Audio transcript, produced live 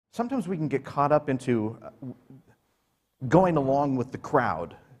sometimes we can get caught up into going along with the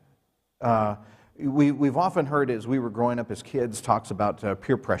crowd. We've often heard, as we were growing up as kids, talks about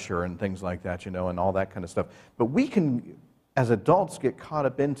peer pressure and things like that, you know, and all that kind of stuff. But we can, as adults, get caught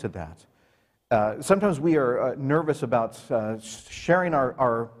up into that. Sometimes we are nervous about sharing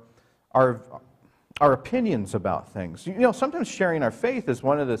our opinions about things. You know, sometimes sharing our faith is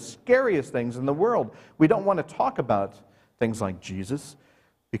one of the scariest things in the world. We don't want to talk about things like Jesus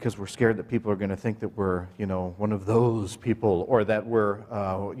because we're scared that people are going to think that we're, you know, one of those people, or that we're,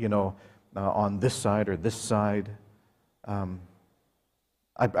 you know, on this side or this side.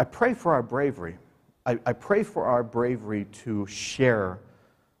 I pray for our bravery. I pray for our bravery to share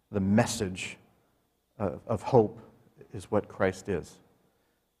the message of hope is what Christ is.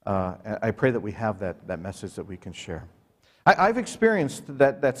 I pray that we have that message that we can share. I've experienced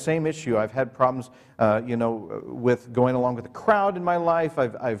that same issue. I've had problems, you know, with going along with the crowd in my life.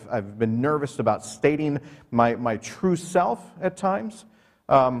 I've been nervous about stating my true self at times.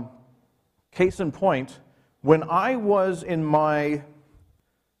 Case in point, when I was in my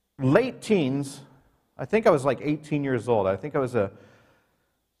late teens, I think I was like 18 years old. I think I was a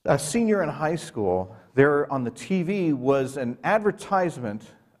senior in high school. There on the TV was an advertisement.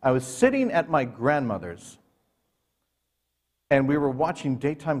 I was sitting at my grandmother's, and we were watching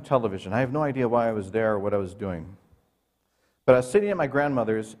daytime television. I have no idea why I was there or what I was doing. But I was sitting at my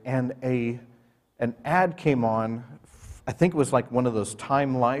grandmother's, and an ad came on. I think it was like one of those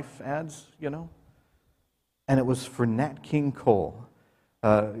Time Life ads, you know? And it was for Nat King Cole,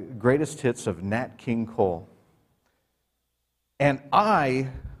 greatest hits of Nat King Cole. And I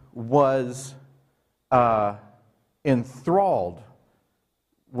was enthralled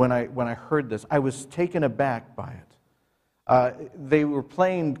when I heard this. I was taken aback by it. They were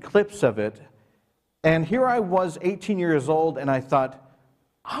playing clips of it, and here I was, 18 years old, and I thought,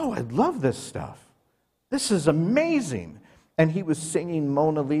 oh, I love this stuff. This is amazing. And he was singing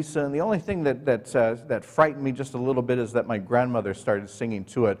Mona Lisa, and the only thing that frightened me just a little bit is that my grandmother started singing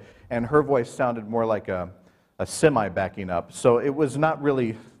to it, and her voice sounded more like a semi backing up. So it was not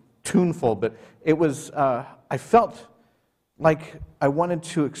really tuneful, but it was, I felt like I wanted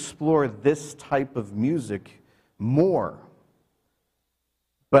to explore this type of music more.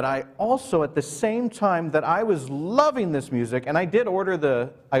 But I also, at the same time that I was loving this music, and I ordered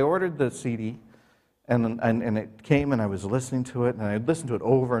the CD, and it came, and I was listening to it, and I listened to it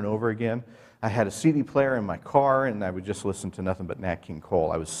over and over again. I had a CD player in my car, and I would just listen to nothing but Nat King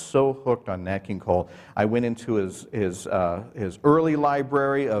Cole. I was so hooked on Nat King Cole. I went into his early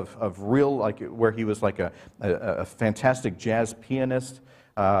library of real, like where he was like a fantastic jazz pianist,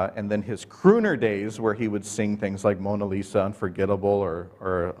 and then his crooner days where he would sing things like Mona Lisa, Unforgettable,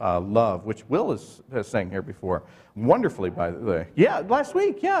 or Love, which Will has sang here before, wonderfully, by the way. Yeah, last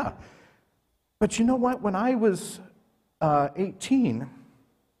week, yeah. But you know what? When I was 18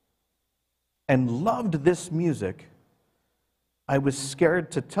 and loved this music, I was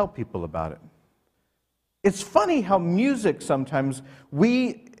scared to tell people about it. It's funny how music sometimes,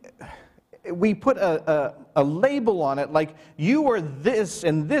 we put a label on it, like you are this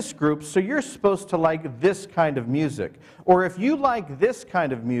in this group, so you're supposed to like this kind of music. Or if you like this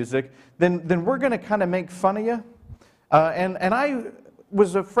kind of music, then we're going to kind of make fun of you. And I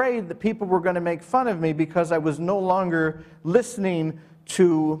was afraid that people were going to make fun of me because I was no longer listening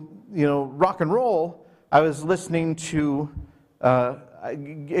to, you know, rock and roll. I was listening to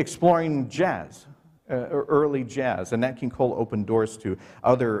exploring jazz. Early jazz, and Nat King Cole opened doors to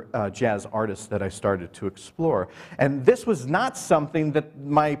other jazz artists that I started to explore. And this was not something that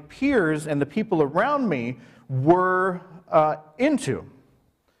my peers and the people around me were into.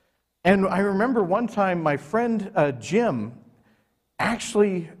 And I remember one time my friend Jim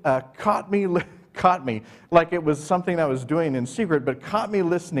actually caught me, like it was something I was doing in secret, but caught me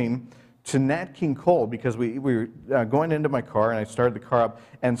listening to Nat King Cole, because we were going into my car, and I started the car up,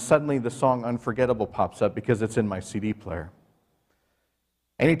 and suddenly the song Unforgettable pops up because it's in my CD player.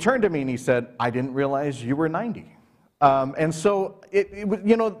 And he turned to me and he said, I didn't realize you were 90. And so,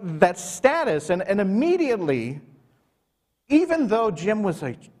 you know, that status, and immediately, even though Jim was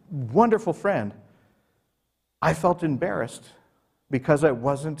a wonderful friend, I felt embarrassed because I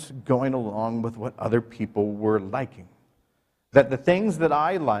wasn't going along with what other people were liking. That the things that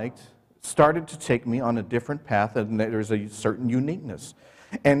I liked started to take me on a different path, and there's a certain uniqueness.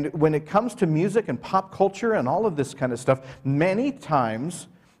 And when it comes to music and pop culture and all of this kind of stuff, many times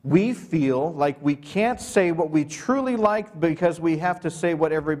we feel like we can't say what we truly like because we have to say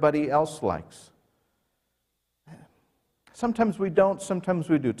what everybody else likes. Sometimes we don't, sometimes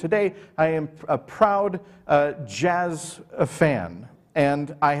we do. Today, I am a proud jazz fan.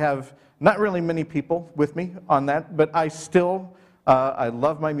 and I have not really many people with me on that, but I still, I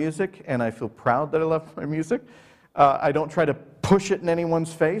love my music, and I feel proud that I love my music. I don't try to push it in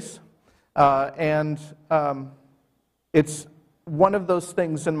anyone's face, and it's one of those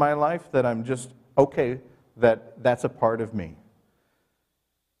things in my life that I'm just okay that that's a part of me.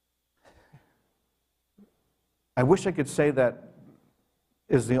 I wish I could say that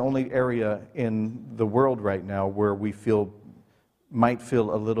is the only area in the world right now where we might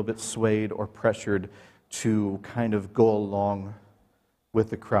feel a little bit swayed or pressured to kind of go along with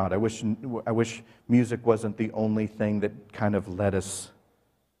the crowd. I wish music wasn't the only thing that kind of led us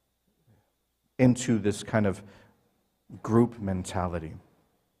into this kind of group mentality.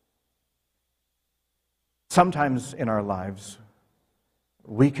 Sometimes in our lives,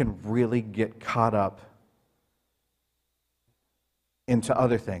 we can really get caught up into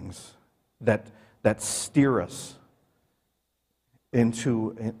other things that steer us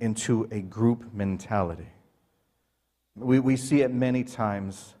into a group mentality. We see it many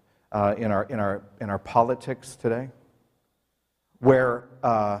times in our politics today, where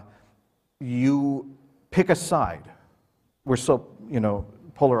you pick a side. We're so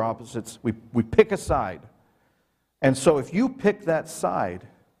polar opposites. We pick a side, and so if you pick that side,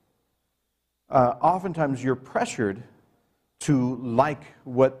 oftentimes you're pressured to like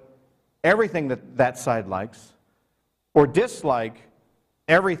everything that side likes, or dislike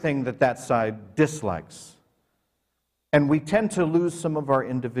everything that side dislikes. And we tend to lose some of our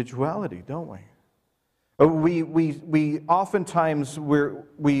individuality, don't we? We oftentimes, whether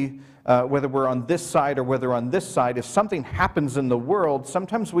we're on this side or whether on this side, if something happens in the world,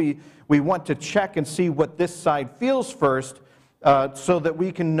 sometimes we want to check and see what this side feels first, so that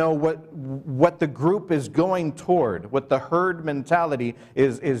we can know what the group is going toward, what the herd mentality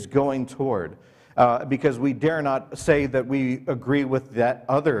is going toward. Because we dare not say that we agree with that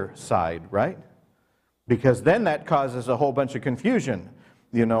other side, right? Because then that causes a whole bunch of confusion,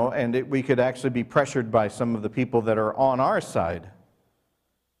 and we could actually be pressured by some of the people that are on our side.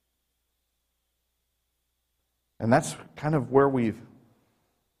 And that's kind of where we've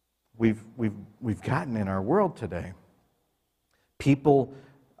gotten in our world today. People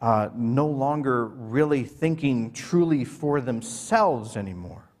no longer really thinking truly for themselves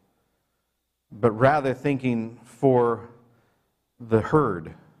anymore, but rather thinking for the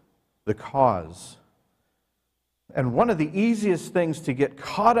herd, the cause. And one of the easiest things to get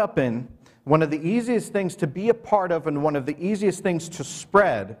caught up in, one of the easiest things to be a part of, and one of the easiest things to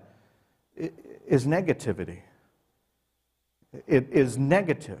spread is negativity. It is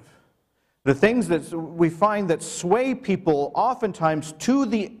negative. The things that we find that sway people oftentimes to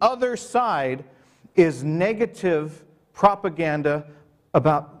the other side is negative propaganda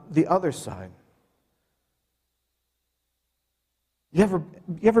about the other side. You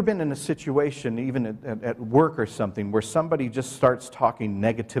ever been in a situation, even at work or something, where somebody just starts talking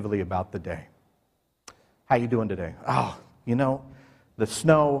negatively about the day? How you doing today? Oh, the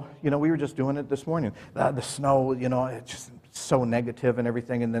snow, we were just doing it this morning. The snow, it's just so negative and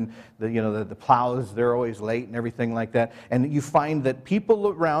everything, and then the plows, they're always late and everything like that. And you find that people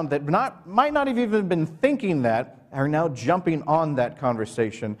around that might not have even been thinking that are now jumping on that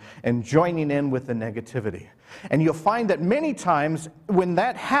conversation and joining in with the negativity. And you'll find that many times when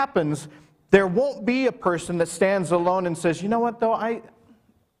that happens, there won't be a person that stands alone and says, you know what though,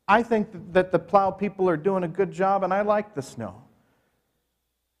 I think that the plow people are doing a good job and I like the snow.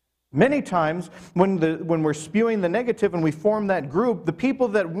 Many times when we're spewing the negative and we form that group, the people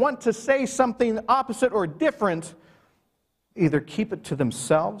that want to say something opposite or different either keep it to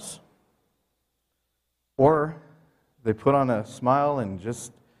themselves or they put on a smile and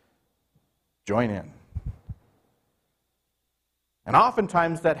just join in. And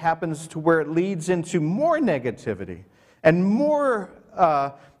oftentimes that happens to where it leads into more negativity and more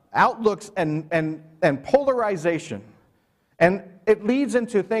outlooks and polarization. And it leads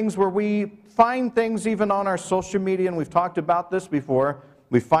into things where we find things even on our social media, and we've talked about this before.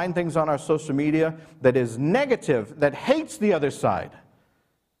 We find things on our social media that is negative, that hates the other side.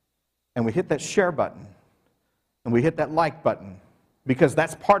 And we hit that share button. And we hit that like button. Because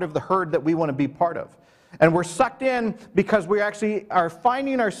that's part of the herd that we want to be part of. And we're sucked in because we actually are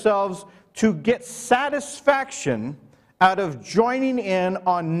finding ourselves to get satisfaction out of joining in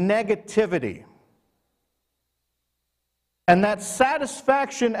on negativity. And that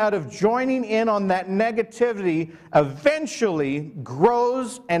satisfaction out of joining in on that negativity eventually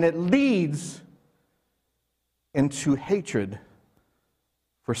grows and it leads into hatred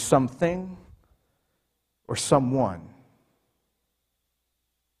for something or someone.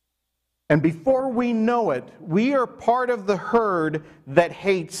 And before we know it, we are part of the herd that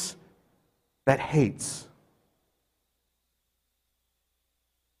hates.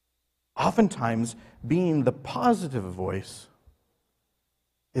 Oftentimes, being the positive voice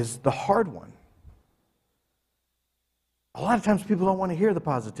is the hard one. A lot of times people don't want to hear the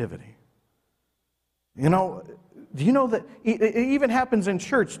positivity. You know, do you know that it even happens in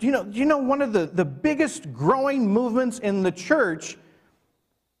church? Do you know one of the biggest growing movements in the church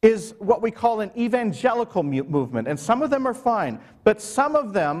is what we call an evangelical movement. And some of them are fine, but some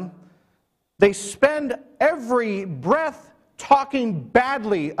of them, they spend every breath talking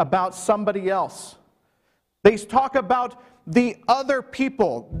badly about somebody else. They talk about the other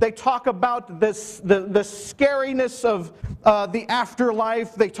people. They talk about the scariness of the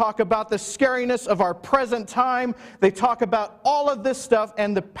afterlife. They talk about the scariness of our present time. They talk about all of this stuff,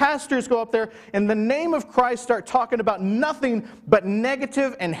 and the pastors go up there in the name of Christ, start talking about nothing but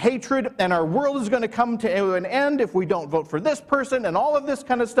negative and hatred, and our world is going to come to an end if we don't vote for this person, and all of this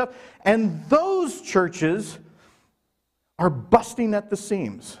kind of stuff. And those churches are busting at the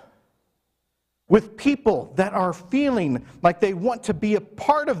seams with people that are feeling like they want to be a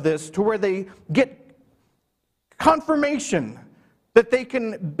part of this, to where they get confirmation that they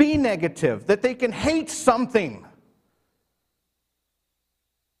can be negative, that they can hate something.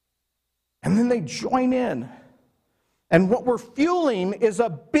 And then they join in. And what we're fueling is a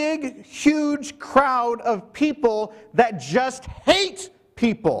big, huge crowd of people that just hate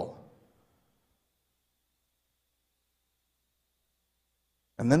people.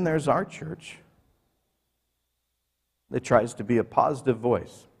 And then there's our church that tries to be a positive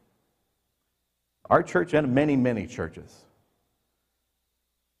voice. Our church and many, many churches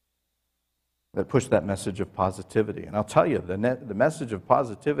that push that message of positivity. And I'll tell you, the message of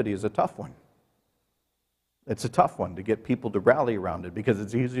positivity is a tough one. It's a tough one to get people to rally around it, because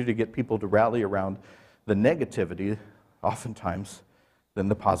it's easier to get people to rally around the negativity, oftentimes, than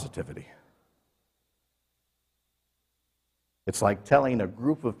the positivity. It's like telling a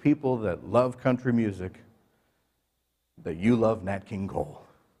group of people that love country music that you love Nat King Cole.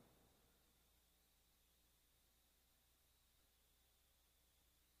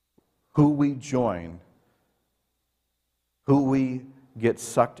 Who we join, who we get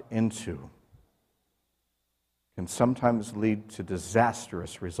sucked into, can sometimes lead to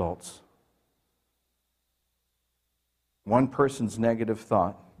disastrous results. One person's negative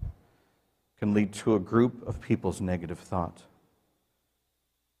thought can lead to a group of people's negative thought.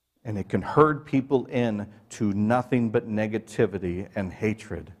 And it can herd people in to nothing but negativity and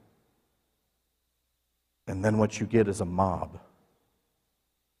hatred. And then what you get is a mob.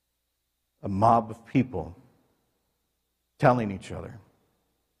 A mob of people telling each other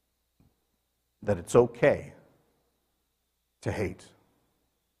that it's okay to hate.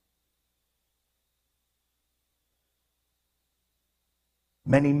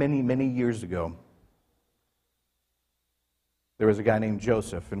 Many, many, many years ago, there was a guy named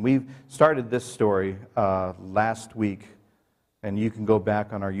Joseph, and we started this story last week, and you can go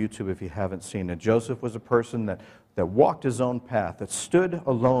back on our YouTube if you haven't seen it. Joseph was a person that walked his own path, that stood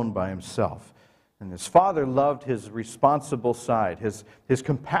alone by himself. And his father loved his responsible side, his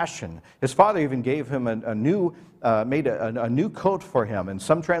compassion. His father even gave him made a new coat for him. And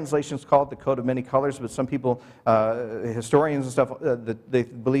some translations call it the coat of many colors, but some people, historians and stuff, they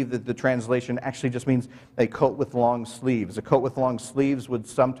believe that the translation actually just means a coat with long sleeves. A coat with long sleeves would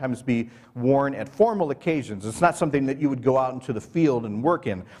sometimes be worn at formal occasions. It's not something that you would go out into the field and work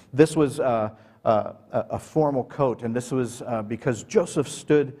in. This was a formal coat, and this was because Joseph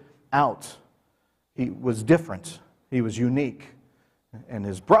stood out. He was different. He was unique. And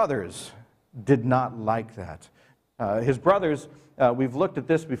his brothers did not like that. His brothers, we've looked at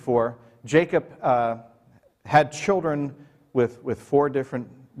this before. Jacob had children with 4 different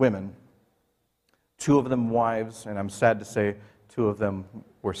women. 2 of them wives, and I'm sad to say 2 of them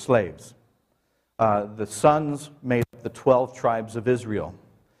were slaves. The sons made up the 12 tribes of Israel.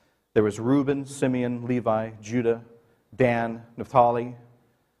 There was Reuben, Simeon, Levi, Judah, Dan, Naphtali,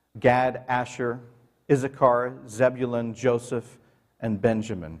 Gad, Asher, Issachar, Zebulun, Joseph, and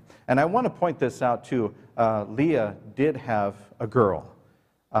Benjamin. And I want to point this out too. Leah did have a girl,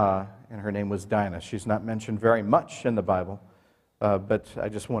 and her name was Dinah. She's not mentioned very much in the Bible, but I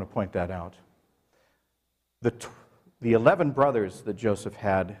just want to point that out. The 11 brothers that Joseph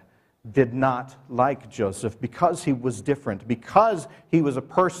had did not like Joseph because he was different, because he was a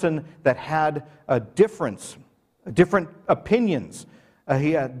person that had different opinions.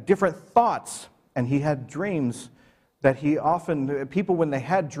 He had different thoughts, and he had dreams that people, when they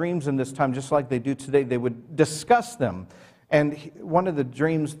had dreams in this time, just like they do today, they would discuss them. And one of the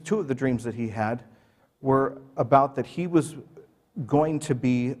dreams, two of the dreams that he had were about that he was going to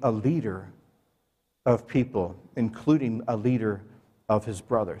be a leader of people, including a leader of his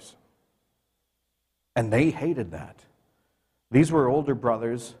brothers. And they hated that. These were older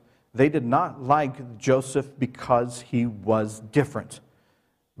brothers. They did not like Joseph because he was different,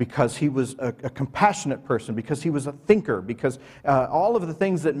 because he was a compassionate person, because he was a thinker, because all of the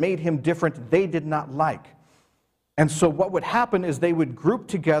things that made him different, they did not like. And so what would happen is they would group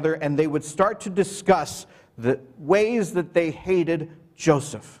together and they would start to discuss the ways that they hated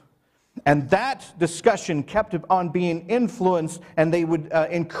Joseph. And that discussion kept on being influenced, and they would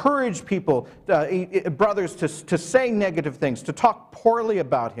encourage people, brothers, to say negative things, to talk poorly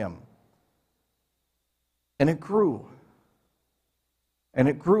about him. And it grew. And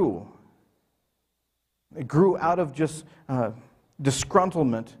it grew. It grew out of just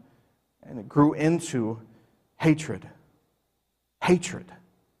disgruntlement, and it grew into hatred. Hatred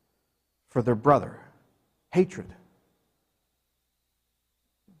for their brother. Hatred.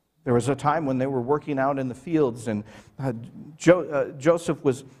 There was a time when they were working out in the fields, and Joseph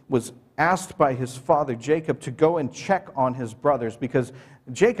was asked by his father Jacob to go and check on his brothers, because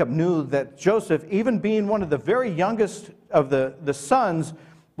Jacob knew that Joseph, even being one of the very youngest of the sons,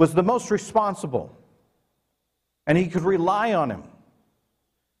 was the most responsible. And he could rely on him.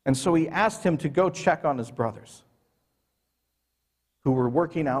 And so he asked him to go check on his brothers who were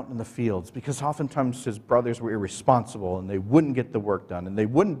working out in the fields, because oftentimes his brothers were irresponsible and they wouldn't get the work done and they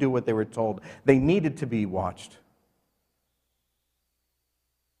wouldn't do what they were told. They needed to be watched.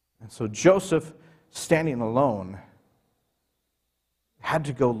 And so Joseph, standing alone, had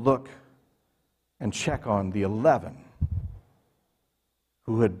to go look and check on the 11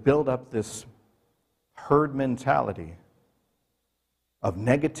 who had built up this herd mentality of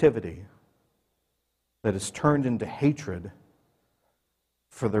negativity that has turned into hatred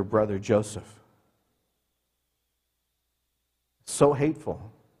for their brother Joseph. So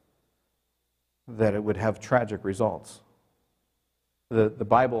hateful that it would have tragic results. The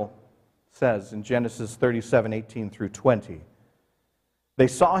Bible says in Genesis 37:18 through 20, they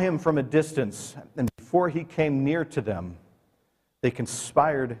saw him from a distance, and before he came near to them, they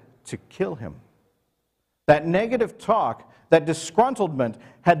conspired to kill him. That negative talk, that disgruntlement,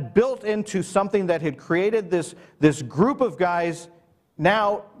 had built into something that had created this group of guys.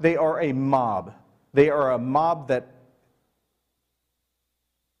 Now they are a mob. They are a mob that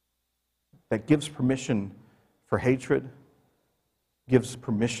gives permission for hatred, gives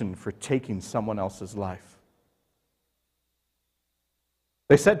permission for taking someone else's life.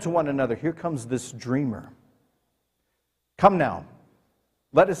 They said to one another, "Here comes this dreamer. Come now,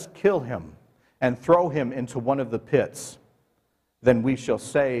 let us kill him and throw him into one of the pits. Then we shall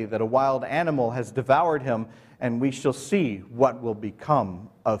say that a wild animal has devoured him, and we shall see what will become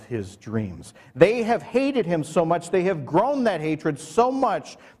of his dreams." They have hated him so much, they have grown that hatred so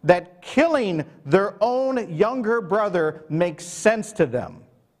much that killing their own younger brother makes sense to them.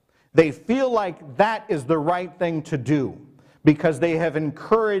 They feel like that is the right thing to do because they have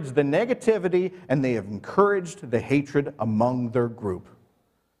encouraged the negativity and they have encouraged the hatred among their group.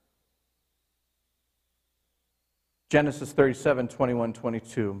 Genesis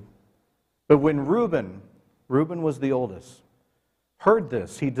 37:21-22. But when Reuben was the oldest, heard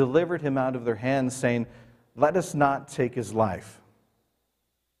this, he delivered him out of their hands, saying, "Let us not take his life."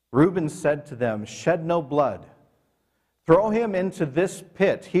 Reuben said to them, "Shed no blood. Throw him into this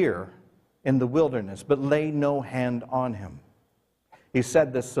pit here in the wilderness, but lay no hand on him." He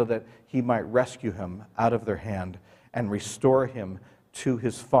said this so that he might rescue him out of their hand and restore him to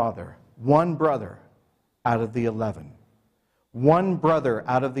his father. One brother out of the 11. One brother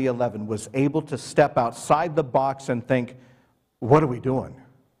out of the 11 was able to step outside the box and think, what are we doing?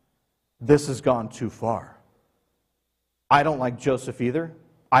 This has gone too far. I don't like Joseph either.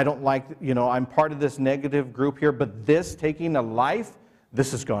 I don't like, I'm part of this negative group here, but this taking a life,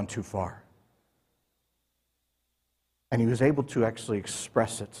 this has gone too far. And he was able to actually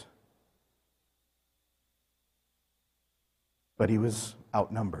express it. But he was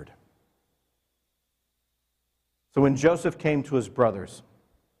outnumbered. So when Joseph came to his brothers,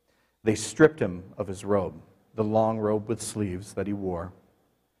 they stripped him of his robe, the long robe with sleeves that he wore,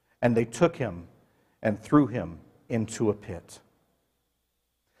 and they took him and threw him into a pit.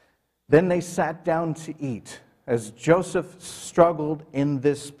 Then they sat down to eat as Joseph struggled in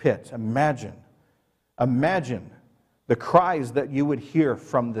this pit. Imagine the cries that you would hear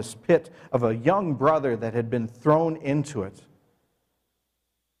from this pit of a young brother that had been thrown into it.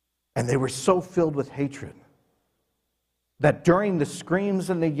 And they were so filled with hatred that during the screams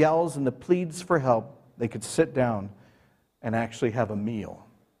and the yells and the pleads for help, they could sit down and actually have a meal.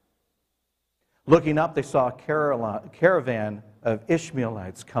 Looking up, they saw a caravan of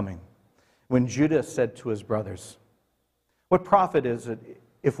Ishmaelites coming. When Judah said to his brothers, "What profit is it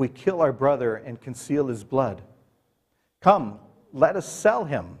if we kill our brother and conceal his blood? Come, let us sell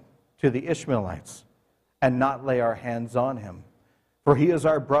him to the Ishmaelites and not lay our hands on him. For he is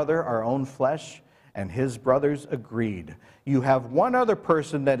our brother, our own flesh." And his brothers agreed. You have one other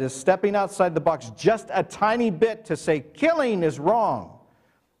person that is stepping outside the box just a tiny bit to say killing is wrong.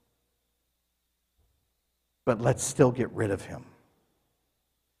 But let's still get rid of him.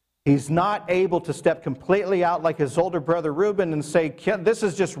 He's not able to step completely out like his older brother Reuben and say, this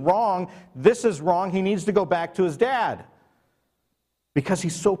is just wrong, this is wrong, he needs to go back to his dad. Because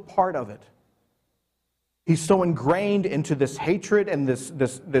he's so part of it. He's so ingrained into this hatred and this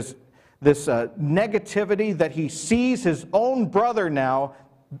negativity that he sees his own brother now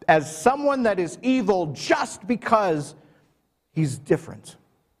as someone that is evil just because he's different.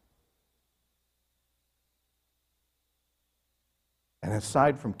 And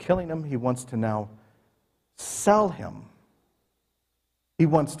aside from killing him, he wants to now sell him. He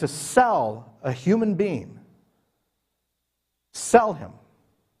wants to sell a human being. Sell him.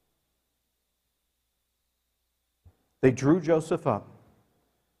 They drew Joseph up,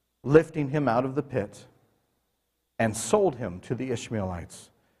 lifting him out of the pit, and sold him to the Ishmaelites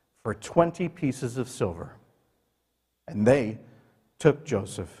for 20 pieces of silver. And they took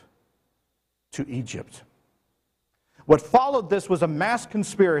Joseph to Egypt. What followed this was a mass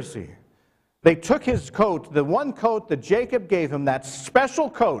conspiracy. They took his coat, the one coat that Jacob gave him, that special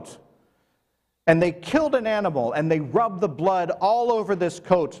coat, and they killed an animal, and they rubbed the blood all over this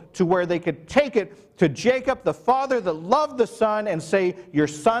coat to where they could take it to Jacob, the father that loved the son, and say, your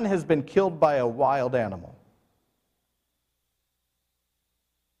son has been killed by a wild animal.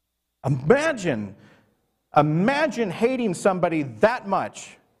 Imagine hating somebody that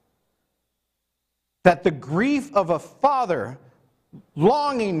much, that the grief of a father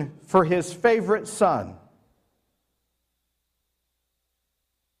longing for his favorite son.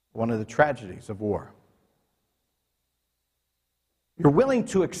 One of the tragedies of war. You're willing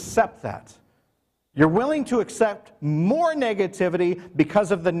to accept that. You're willing to accept more negativity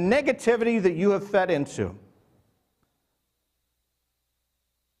because of the negativity that you have fed into.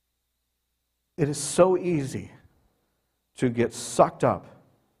 It is so easy to get sucked up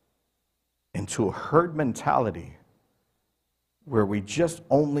into a herd mentality where we just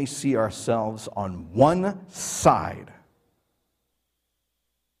only see ourselves on one side.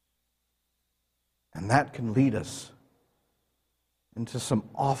 And that can lead us into some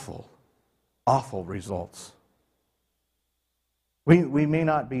awful, awful results. We may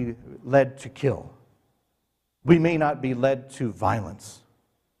not be led to kill. We may not be led to violence.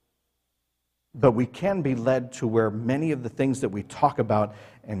 But we can be led to where many of the things that we talk about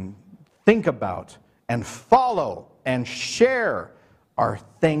and think about and follow and share are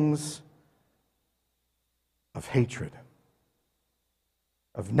things of hatred,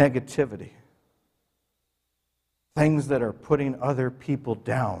 of negativity, things that are putting other people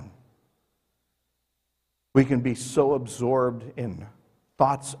down. We can be so absorbed in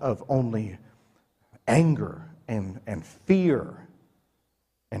thoughts of only anger and fear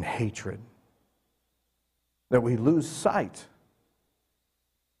and hatred that we lose sight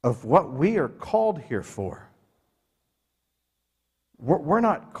of what we are called here for. We're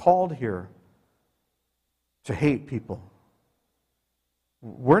not called here to hate people.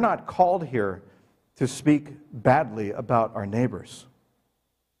 We're not called here to speak badly about our neighbors.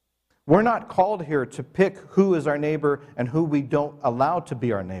 We're not called here to pick who is our neighbor and who we don't allow to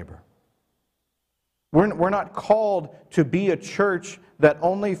be our neighbor. We're not called to be a church that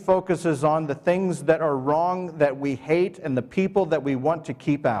only focuses on the things that are wrong, that we hate, and the people that we want to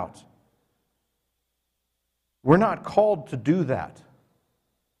keep out. We're not called to do that.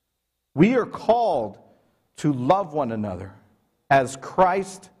 We are called to love one another as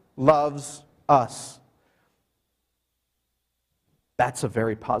Christ loves us. That's a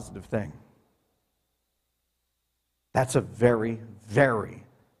very positive thing. That's a very, very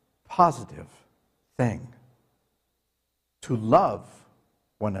positive thing. To love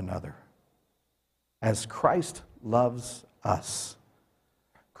one another as Christ loves us.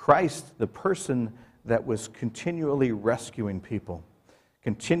 Christ, the person that was continually rescuing people,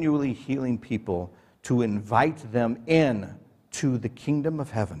 continually healing people, to invite them in to the kingdom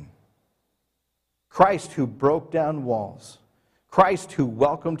of heaven. Christ who broke down walls. Christ who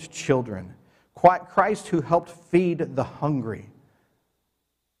welcomed children. Christ who helped feed the hungry.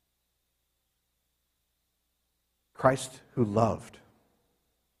 Christ who loved.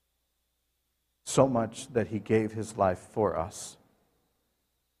 so much that he gave his life for us.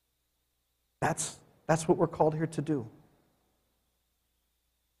 That's what we're called here to do.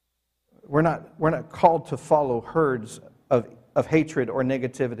 We're not called to follow herds of hatred or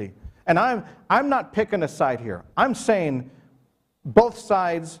negativity. And I'm not picking a side here. I'm saying both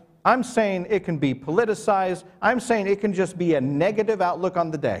sides. I'm saying it can be politicized. I'm saying it can just be a negative outlook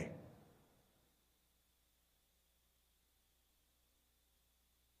on the day.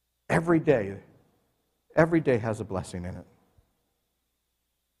 Every day has a blessing in it.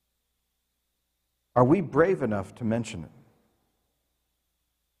 Are we brave enough to mention it?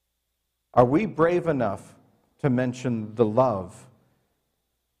 Are we brave enough to mention the love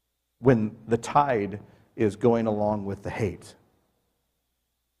when the tide is going along with the hate?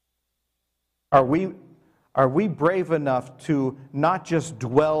 Are we brave enough to not just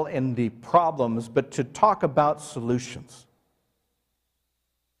dwell in the problems, but to talk about solutions?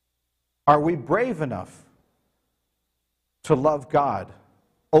 Are we brave enough to love God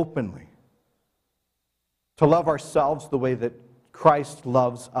openly? To love ourselves the way that Christ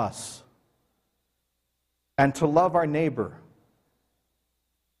loves us? And to love our neighbor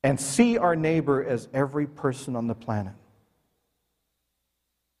and see our neighbor as every person on the planet?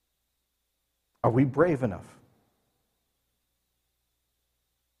 Are we brave enough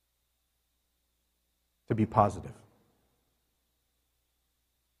to be positive?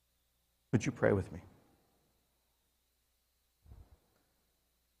 Would you pray with me?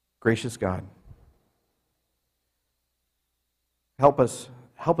 Gracious God, help us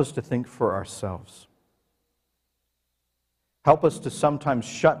to think for ourselves. Help us to sometimes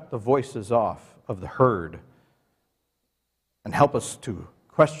shut the voices off of the herd, and help us to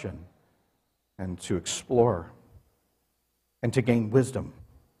question and to explore and to gain wisdom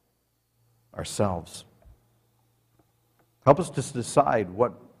ourselves. Help us to decide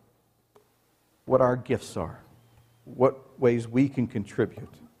what our gifts are, what ways we can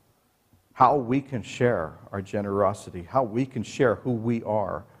contribute, how we can share our generosity, how we can share who we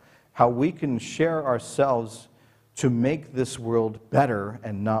are, how we can share ourselves to make this world better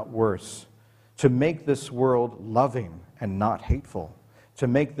and not worse, to make this world loving and not hateful, to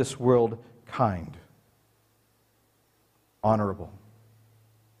make this world kind, honorable,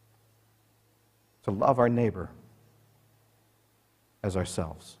 to love our neighbor as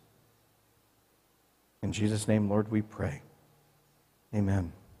ourselves. In Jesus' name, Lord, we pray.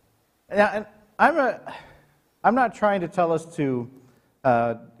 Amen. And I'm not trying to tell us to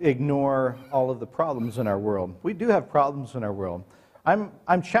ignore all of the problems in our world. We do have problems in our world.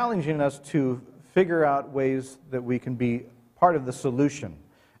 I'm challenging us to figure out ways that we can be part of the solution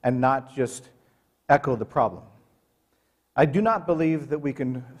and not just echo the problem. I do not believe that we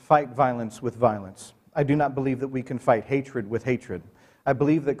can fight violence with violence. I do not believe that we can fight hatred with hatred. I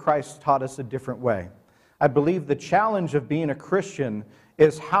believe that Christ taught us a different way. I believe the challenge of being a Christian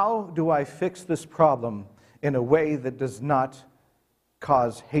is, how do I fix this problem in a way that does not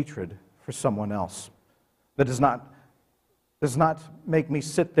cause hatred for someone else, that does not make me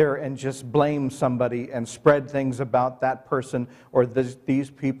sit there and just blame somebody and spread things about that person or these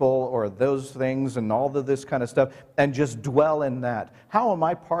people or those things and all of this kind of stuff and just dwell in that. How am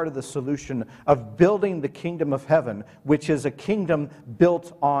I part of the solution of building the kingdom of heaven, which is a kingdom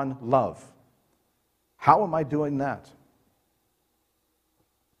built on love? How am I doing that?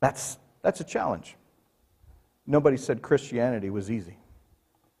 That's a challenge. Nobody said Christianity was easy.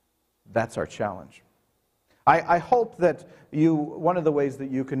 That's our challenge. I hope that one of the ways that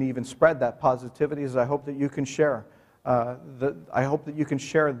you can even spread that positivity is I hope that you can share. I hope that you can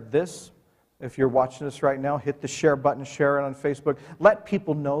share this. If you're watching this right now, hit the share button, share it on Facebook. Let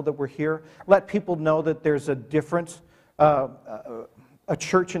people know that we're here. Let people know that there's a different, a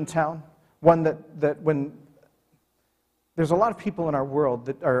church in town. One that when there's a lot of people in our world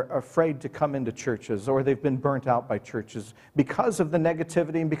that are afraid to come into churches, or they've been burnt out by churches because of the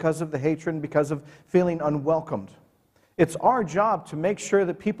negativity and because of the hatred and because of feeling unwelcomed. It's our job to make sure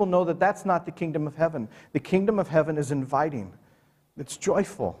that people know that that's not the kingdom of heaven. The kingdom of heaven is inviting. It's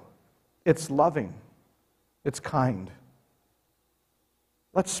joyful. It's loving. It's kind.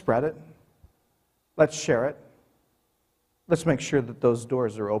 Let's spread it. Let's share it. Let's make sure that those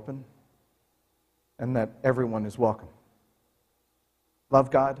doors are open and that everyone is welcome. Love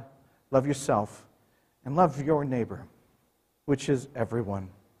God, love yourself, and love your neighbor, which is everyone.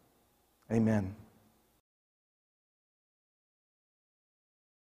 Amen.